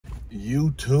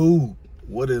YouTube,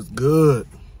 what is good?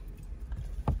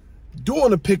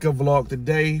 Doing a pickup vlog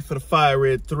today for the Fire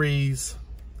Red 3s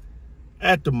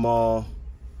at the mall.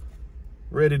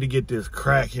 Ready to get this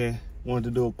cracking. Wanted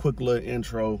to do a quick little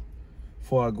intro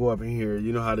before I go up in here.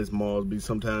 You know how this malls be.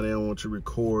 Sometimes they don't want you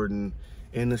recording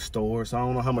in the store, so I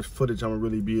don't know how much footage I'm gonna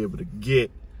really be able to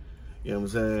get. You know what I'm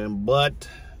saying? But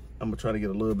I'm gonna try to get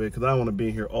a little bit because I don't want to be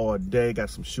in here all day. Got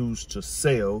some shoes to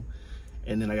sell,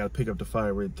 and then I got to pick up the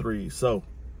Fire Red 3. So,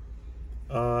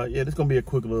 yeah, this gonna be a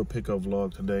quick little pickup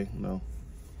vlog today. You know,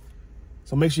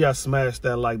 so make sure y'all smash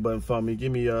that like button for me.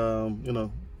 Give me, you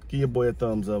know, give your boy a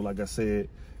thumbs up. Like I said,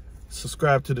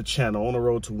 subscribe to the channel. On the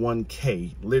road to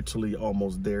 1K, literally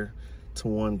almost there to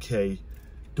 1K.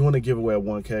 Doing a giveaway at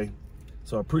 1K.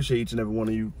 So I appreciate each and every one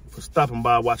of you for stopping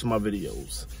by, watching my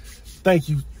videos. Thank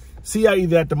you. See y'all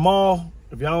either at the mall.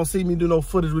 If y'all don't see me do no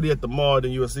footage really at the mall,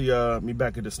 then you'll see me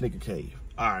back at the sneaker cave.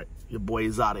 All right, your boy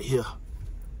is out of here.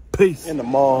 Peace. In the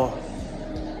mall,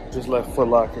 just left Foot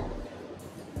Locker.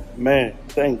 Man,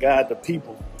 thank God the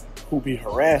people who be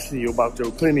harassing you about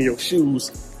your cleaning your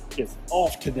shoes is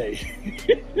off today.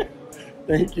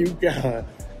 Thank you, God.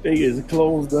 They is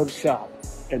closed up shop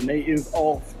and they is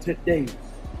off today.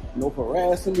 No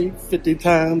harassing me 50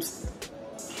 times.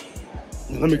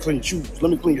 Let me clean your shoes.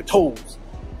 Let me clean your toes.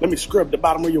 Let me scrub the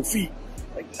bottom of your feet.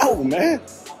 Like, no, man.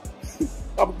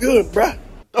 I'm good, bruh.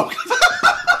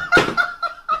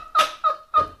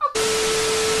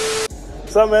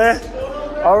 What's up, man?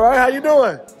 All right, how you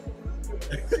doing?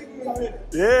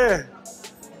 Yeah.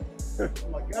 Oh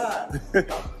my God.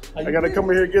 I gotta come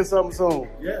in here and get something soon.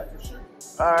 Yeah, for sure.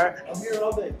 All right. I'm here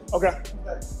all day. Okay.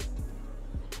 That's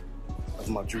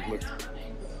my jeweler.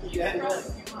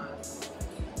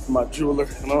 My jeweler,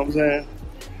 you know what I'm saying?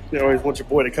 You always want your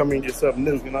boy to come in and get something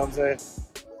new, you know what I'm saying?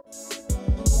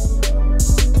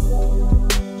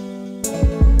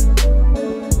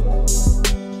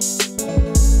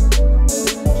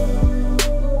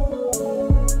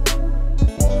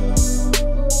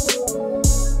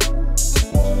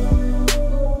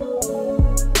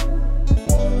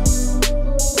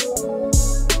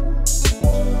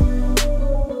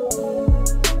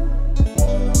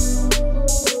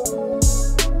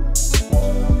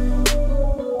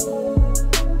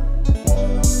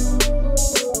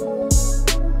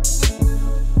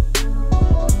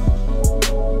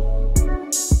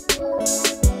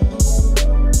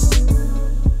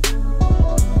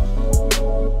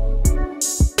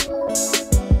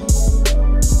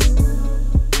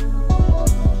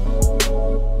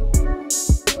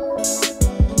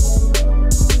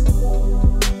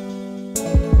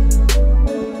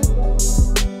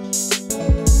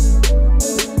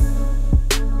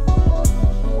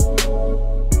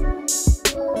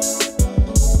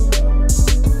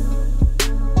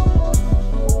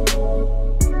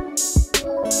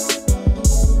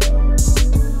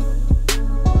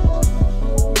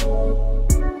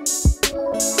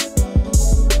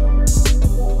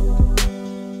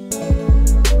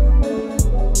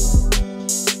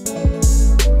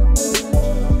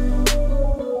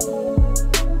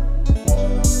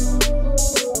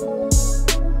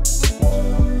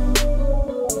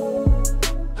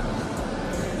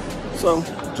 So,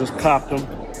 just copped them,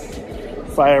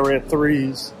 Fire Red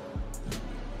 3s.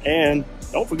 And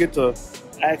don't forget to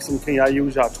ask them, can y'all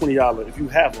use y'all $20, if you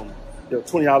have them, the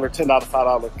 $20, $10,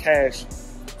 $5 cash,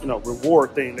 you know,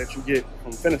 reward thing that you get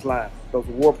from Finish Line. Those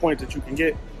reward points that you can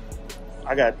get,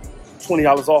 I got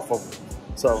 $20 off of them.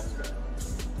 So,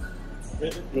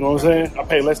 you know what I'm saying? I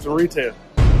pay less than retail.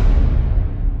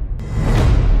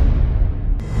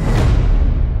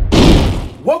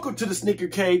 Welcome to the Sneaker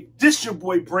Cave. This your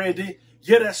boy Brandon.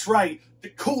 Yeah, that's right. The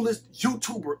coolest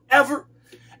YouTuber ever.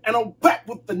 And I'm back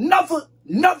with another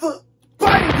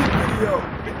banging video.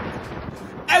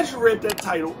 As you read that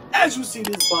title, as you see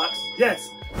this box, yes,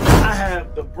 I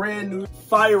have the brand new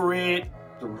Fire Red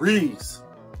 3s.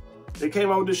 They came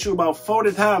out with this shoe about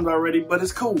 40 times already, but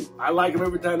it's cool. I like them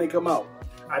every time they come out.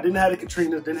 I didn't have the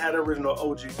Katrinas, didn't have the original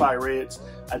OG Fire Reds.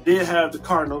 I did have the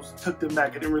Cardinals, took them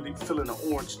back. I didn't really fill in the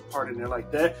orange part in there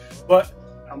like that. But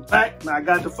I'm back, and I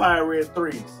got the Fire Red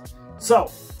 3s.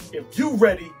 So, if you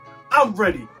ready, I'm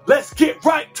ready. Let's get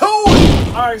right to it!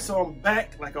 All right, so I'm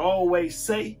back, like I always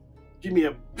say. Give me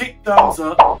a big thumbs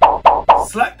up.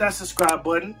 Slap that subscribe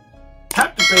button.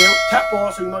 Tap the bell, tap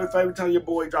all so you know every time your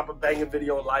boy drop a banging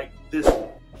video like this one.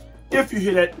 If you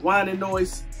hear that whining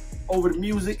noise over the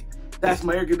music, that's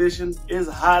my air conditioning. It's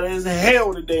hot as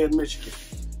hell today in Michigan.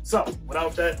 So,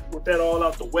 with that all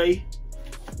out the way,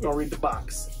 we're gonna read the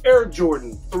box. Air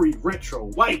Jordan 3 Retro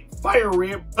White, Fire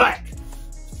Red Black.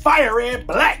 Fire Red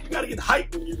Black. You gotta get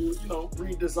hyped when you do,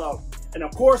 read this off. And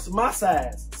of course, my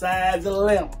size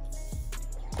 11.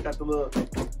 Got the little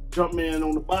Jumpman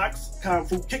on the box, Kung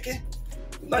Fu kicking.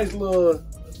 Nice little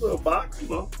box, you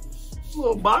know. A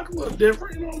little box, a little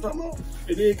different, you know what I'm talking about?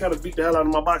 It did kind of beat the hell out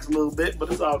of my box a little bit, but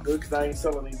it's all good because I ain't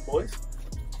selling these boys.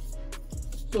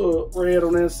 Little red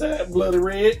on the inside, bloody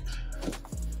red.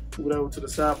 Move it over to the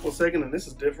side for a second, and this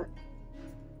is different.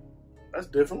 That's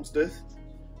different. What's this?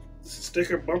 This is a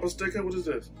sticker, bumper sticker. What is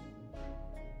this?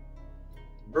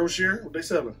 Brochure? What they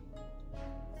selling?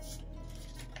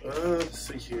 Let's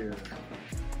see here.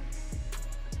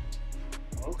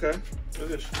 Okay, it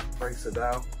just breaks it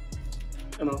down.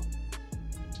 You know,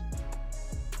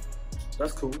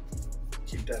 that's cool.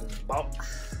 Keep that in the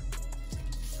box.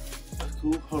 That's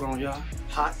cool. Hold on, y'all.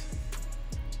 Hot.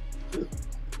 Like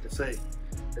I say,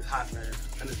 it's hot, man,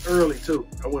 and it's early too.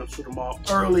 I went to the mall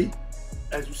early,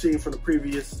 as you've seen from the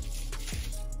previous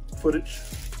footage.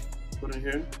 Put in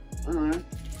here. All right.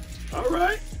 All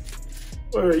right.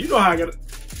 Well, you know how I got it.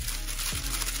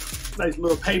 Nice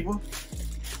little paper.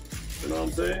 You know what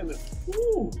I'm saying?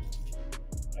 Ooh.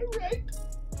 All right.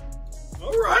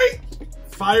 All right.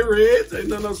 Fire Reds. Ain't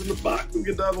nothing else in the box. We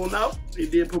get the other one out. They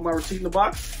did put my receipt in the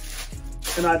box.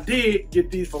 And I did get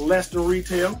these for less than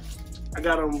retail. I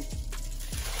got them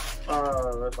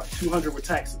like 200 with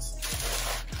taxes.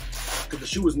 Because the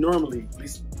shoe is normally, at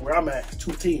least where I'm at,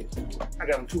 210. I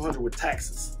got them 200 with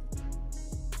taxes.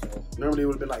 So normally it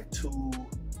would have been like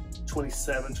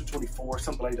 227, 224,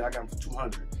 something like that. I got them for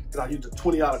 200. Because I used a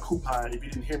 $20 coupon, if you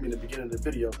didn't hear me in the beginning of the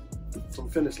video, from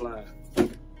Finish Line.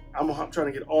 I'm trying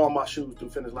to get all my shoes through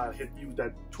Finish Line. Use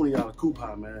that $20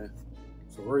 coupon, man.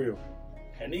 For real.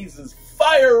 And these is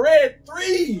Fire Red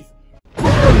 3s.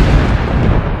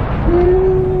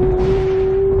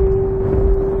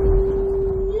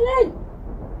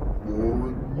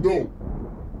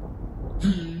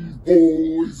 No, these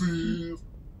boys is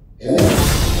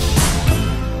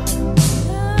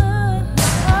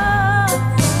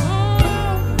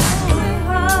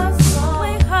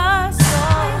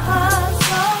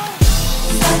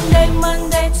Sunday,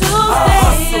 Monday,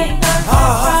 Tuesday,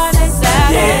 Friday,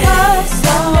 Saturday,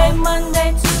 Sunday,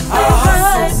 Monday,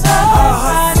 Tuesday,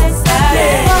 Friday,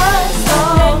 Saturday,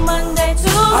 Sunday, Monday,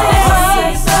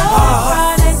 Tuesday,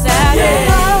 Friday,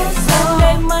 Saturday,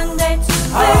 Sunday, Monday,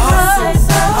 Tuesday,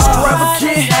 Friday,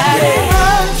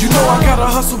 You know I gotta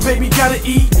hustle, baby, gotta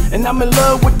eat. And I'm in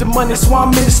love with the money, so I'm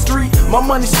in the street. My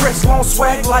money stretched long,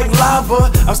 swag like lava.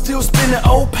 I'm still spinning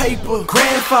old paper.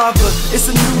 Grandfather, it's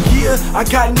a new year, I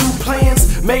got new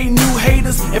plans. Made new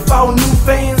haters and found new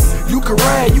fans. You can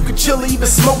ride, you can chill, even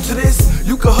smoke to this.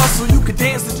 You can hustle, you can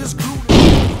dance and just groove.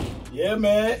 Yeah,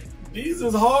 man. These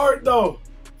is hard, though.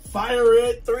 Fire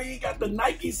Red 3, got the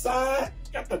Nike sign.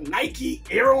 Got the Nike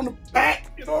Air on the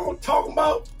back. You know what I'm talking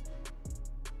about?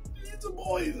 These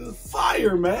boys is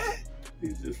fire, man.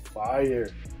 These is fire.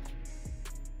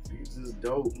 These is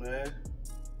dope, man.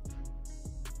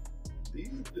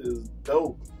 These is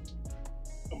dope.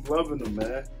 I'm loving them,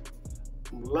 man.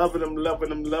 I'm loving them, loving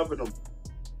them, loving them.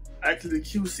 Actually, the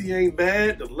QC ain't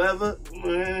bad. The leather,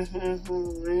 man,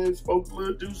 spoke a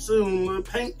little too soon. A little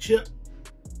paint chip.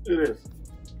 Look at this.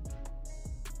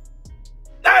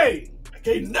 Dang! I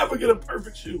can't never get a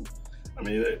perfect shoe. I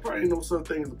mean, there probably ain't no such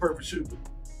thing as a perfect shoe, but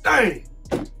dang!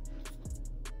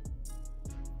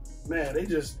 Man, they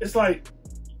just, it's like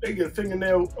they get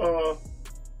fingernail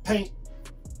paint,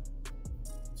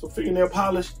 some fingernail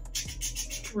polish,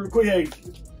 real quick, hey,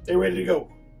 they ready to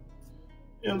go.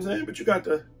 You know what I'm saying? But you got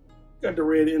the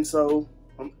red insole.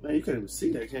 Man, you can't even see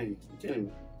that, can you?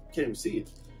 You can't even see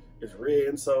it. It's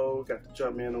red insole, got the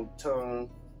Jumpman on the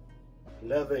tongue.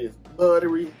 Leather is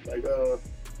buttery, like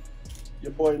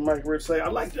your boy Mike Rich say. I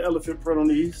like the elephant print on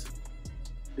these.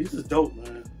 These is dope,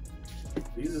 man.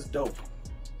 These is dope.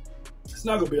 It's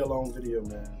not gonna be a long video,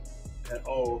 man, at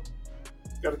all.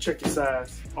 You gotta check your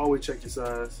size. Always check your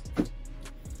size.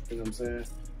 You know what I'm saying?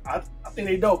 I think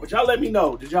they dope, but y'all let me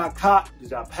know. Did y'all cop? Did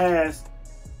y'all pass?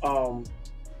 You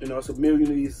know, it's a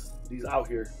million of these out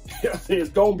here. It's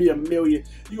gonna be a million.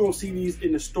 You're gonna see these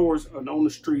in the stores and on the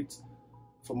streets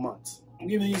for months. I'm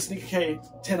giving these Sneaker K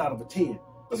 10 out of a 10.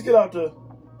 Let's get out the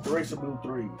Racer Blue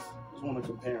 3s. Just want to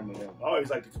compare them to them. I always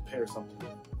like to compare something.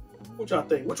 What y'all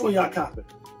think? Which one y'all copping?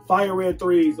 Fire Red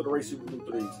 3s or the Racer Blue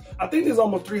 3s? I think there's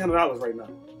almost $300 right now.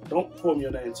 Don't quote me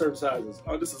on that in certain sizes.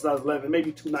 Oh, this is size 11,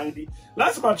 maybe $290.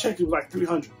 Last time I checked, it was like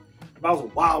 $300. That was a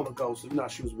while ago, so you're not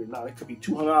shoes with now. It could be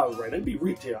 $200 right now. It'd be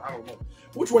retail. I don't know.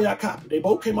 Which one y'all copping? They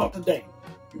both came out today.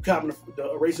 You copping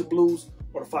the Racer Blues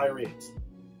or the Fire Reds?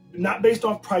 Not based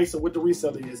off price or what the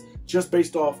reseller is, just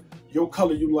based off your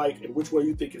color you like and which way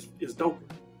you think is dope.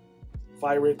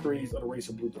 Fire Red 3s or the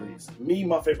Racer Blue 3s. Me,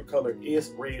 my favorite color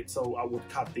is red, so I would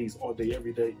cop these all day,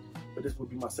 every day. But this would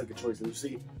be my second choice. And you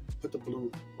see, put the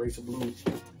blue, Racer Blue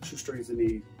shoestrings in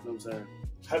these. You know what I'm saying?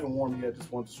 Haven't worn them yet,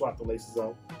 just wanted to swap the laces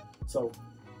out. So,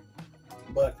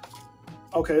 but,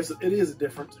 okay, so it is a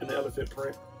difference in the elephant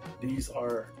print. These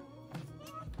are,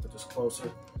 just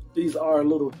closer. These are a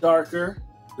little darker,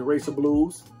 the Racer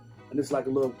Blues. And it's like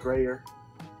a little grayer.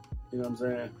 You know what I'm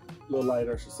saying? A little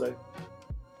lighter, I should say.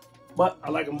 But I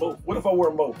like them both. What if I wear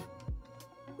them both?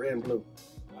 Red and blue.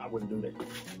 I wouldn't do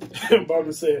that.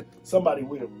 Barbara said, somebody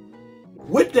will.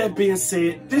 With that being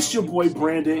said, this your boy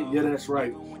Brandon. Yeah, that's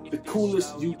right. The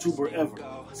coolest YouTuber ever.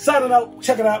 Signing out,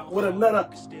 check it out with another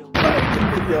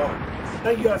video.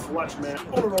 Thank you guys for watching, man.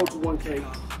 On the road to 1K.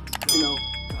 You know,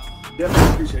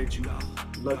 definitely appreciate you.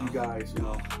 Love you guys, you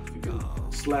know. If you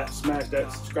can smash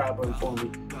that subscribe button for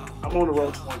me. I'm on the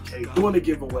road to 1K, doing a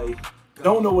giveaway.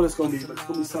 Don't know what it's gonna be, but it's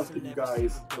gonna be something you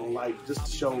guys gonna like, just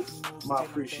to show my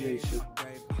appreciation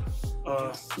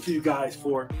to you guys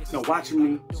for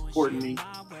watching me, supporting me.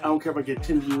 I don't care if I get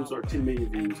 10 views or 10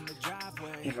 million views.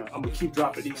 You know, I'm gonna keep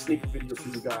dropping these sneaker videos for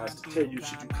you guys to tell you,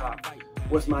 should you cop?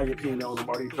 What's my opinion on them?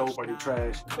 Are they dope? Are they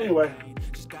trash? Anyway,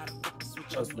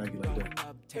 just make it like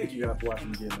that. Thank you guys for watching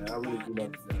again, man. I really do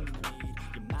love you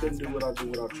guys. Couldn't do what I do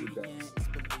without you guys.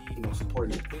 You know,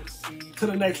 supporting it. To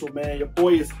the next one, man. Your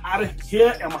boy is out of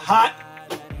here. I'm hot.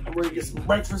 I'm ready to get some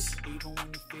breakfast.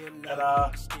 And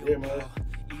yeah, man.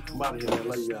 I'm out of here, man.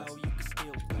 Love you guys.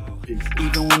 Peace.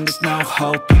 Even when there's no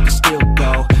hope, you can still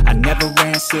go. I never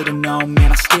ran, sitting on,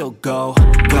 man, I still go.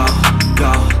 Go,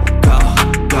 go, go,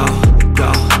 go,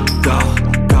 go, go.